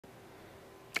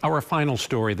Our final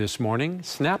story this morning,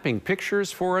 snapping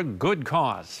pictures for a good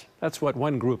cause. That's what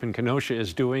one group in Kenosha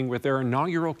is doing with their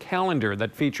inaugural calendar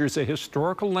that features a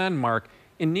historical landmark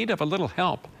in need of a little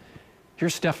help.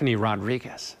 Here's Stephanie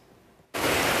Rodriguez.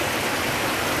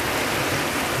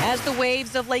 As the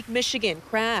waves of Lake Michigan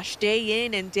crash day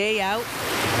in and day out,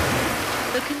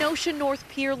 the Kenosha North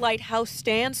Pier Lighthouse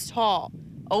stands tall,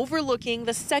 overlooking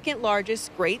the second largest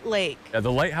Great Lake.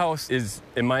 The lighthouse is,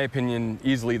 in my opinion,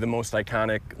 easily the most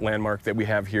iconic landmark that we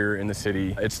have here in the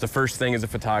city. It's the first thing as a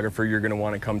photographer you're going to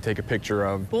want to come take a picture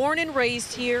of. Born and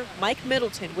raised here, Mike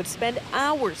Middleton would spend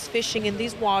hours fishing in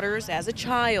these waters as a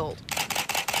child.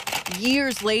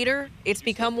 Years later, it's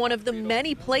become one of the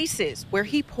many places where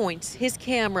he points his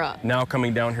camera. Now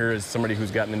coming down here as somebody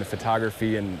who's gotten into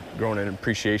photography and grown an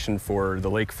appreciation for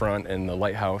the lakefront and the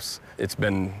lighthouse, it's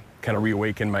been kind of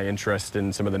reawakened my interest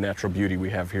in some of the natural beauty we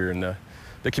have here in the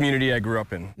community I grew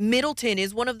up in. Middleton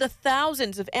is one of the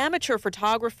thousands of amateur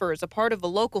photographers, a part of a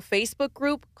local Facebook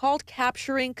group called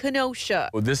Capturing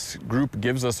Kenosha. Well, this group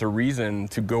gives us a reason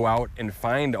to go out and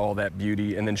find all that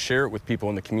beauty and then share it with people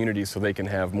in the community so they can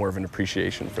have more of an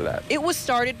appreciation for that. It was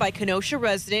started by Kenosha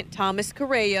resident Thomas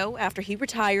Carreo after he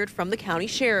retired from the county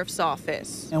sheriff's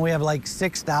office. And we have like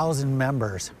 6,000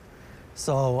 members.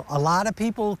 So a lot of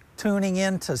people tuning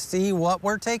in to see what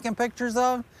we're taking pictures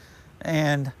of,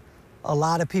 and a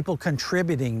lot of people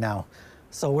contributing now.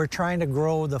 So we're trying to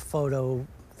grow the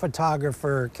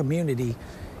photographer community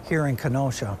here in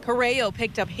Kenosha. Carreo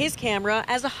picked up his camera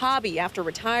as a hobby after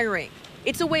retiring.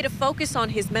 It's a way to focus on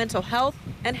his mental health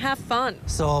and have fun.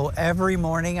 So every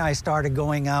morning I started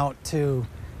going out to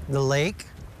the lake.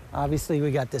 Obviously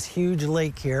we got this huge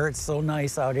lake here. It's so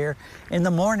nice out here. In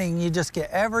the morning you just get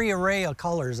every array of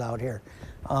colors out here.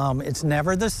 It's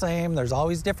never the same. There's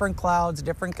always different clouds,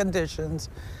 different conditions.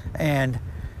 And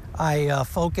I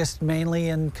focused mainly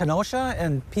in Kenosha,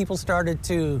 and people started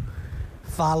to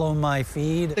follow my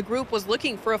feed. The group was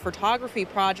looking for a photography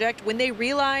project when they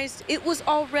realized it was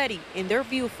already in their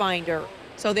viewfinder.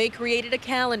 So they created a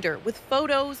calendar with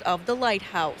photos of the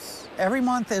lighthouse. Every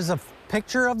month is a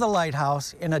picture of the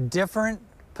lighthouse in a different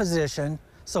position.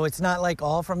 So it's not like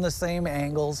all from the same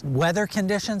angles. Weather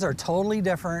conditions are totally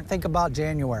different. Think about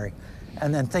January,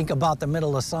 and then think about the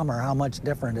middle of summer, how much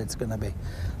different it's going to be.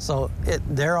 So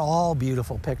they're all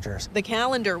beautiful pictures. The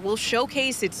calendar will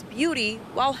showcase its beauty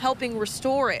while helping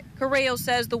restore it. Carreo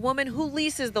says the woman who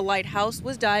leases the lighthouse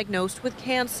was diagnosed with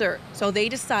cancer, so they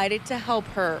decided to help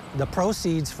her. The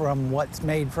proceeds from what's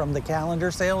made from the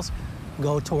calendar sales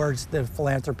go towards the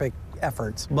philanthropic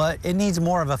efforts, but it needs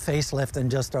more of a facelift than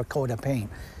just a coat of paint,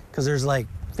 because there's like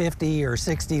 50 or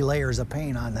 60 layers of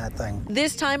paint on that thing.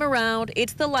 This time around,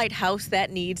 it's the lighthouse that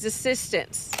needs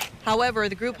assistance. However,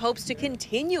 the group hopes to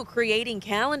continue creating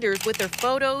calendars with their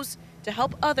photos to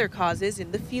help other causes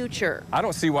in the future. I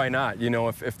don't see why not. You know,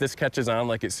 if this catches on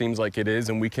like it seems like it is,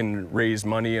 and we can raise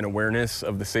money and awareness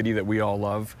of the city that we all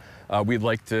love, we'd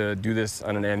like to do this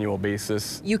on an annual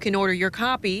basis. You can order your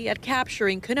copy at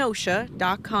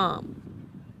capturingkenosha.com.